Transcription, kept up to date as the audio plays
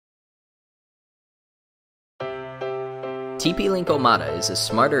TP-Link Omada is a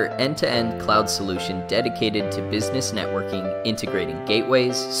smarter end-to-end cloud solution dedicated to business networking, integrating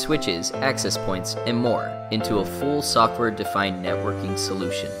gateways, switches, access points, and more into a full software-defined networking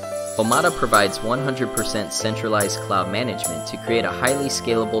solution. Omada provides 100% centralized cloud management to create a highly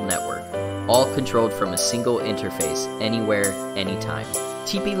scalable network, all controlled from a single interface, anywhere, anytime.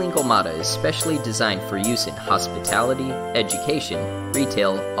 TP-Link Omada is specially designed for use in hospitality, education,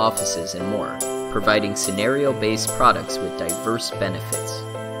 retail, offices, and more, providing scenario-based products with diverse benefits.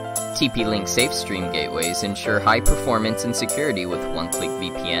 TP-Link SafeStream gateways ensure high performance and security with one-click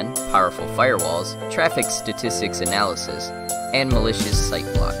VPN, powerful firewalls, traffic statistics analysis, and malicious site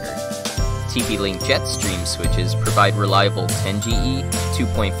blocker. TP-Link Jetstream switches provide reliable 10GE,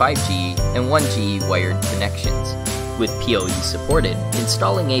 2.5GE, and 1GE wired connections. With PoE supported,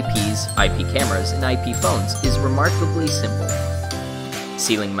 installing APs, IP cameras, and IP phones is remarkably simple.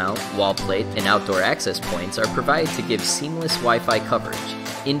 Ceiling mount, wall plate, and outdoor access points are provided to give seamless Wi-Fi coverage,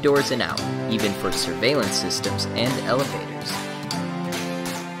 indoors and out, even for surveillance systems and elevators.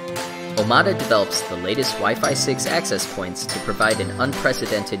 Omada develops the latest Wi-Fi 6 access points to provide an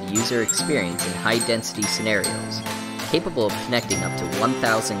unprecedented user experience in high-density scenarios, capable of connecting up to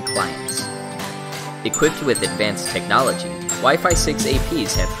 1,000 clients. Equipped with advanced technology, Wi-Fi 6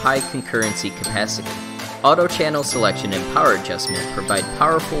 APs have high concurrency capacity. Auto-channel selection and power adjustment provide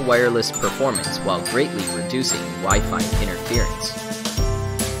powerful wireless performance while greatly reducing Wi-Fi interference.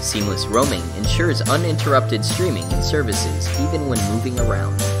 Seamless roaming ensures uninterrupted streaming and services even when moving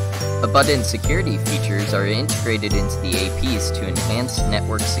around. Abundant security features are integrated into the APs to enhance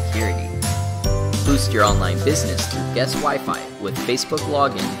network security. Boost your online business through guest Wi-Fi with Facebook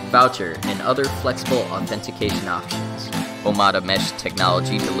login, voucher, and other flexible authentication options. Omada Mesh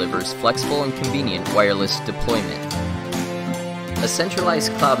technology delivers flexible and convenient wireless deployment. A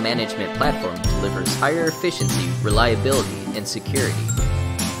centralized cloud management platform delivers higher efficiency, reliability, and security.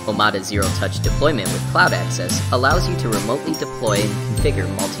 Omada zero-touch deployment with cloud access allows you to remotely deploy and configure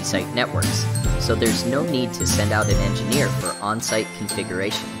multi-site networks, so there's no need to send out an engineer for on-site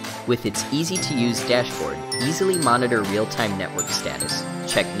configuration. With its easy-to-use dashboard, easily monitor real-time network status,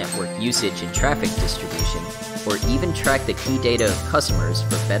 check network usage and traffic distribution, or even track the key data of customers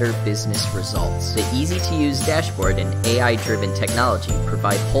for better business results. The easy-to-use dashboard and AI-driven technology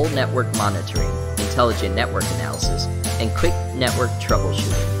provide whole network monitoring, intelligent network analysis, and quick network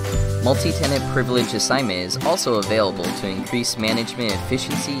troubleshooting. Multi-tenant privilege assignment is also available to increase management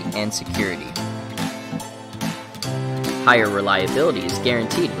efficiency and security. Higher reliability is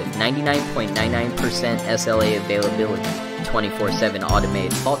guaranteed with 99.99% SLA availability, 24/7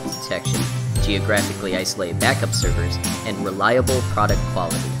 automated fault detection, geographically isolated backup servers, and reliable product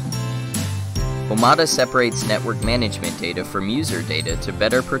quality. Omada separates network management data from user data to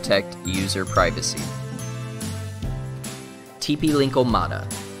better protect user privacy. TP-Link Omada,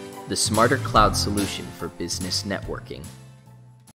 the smarter cloud solution for business networking.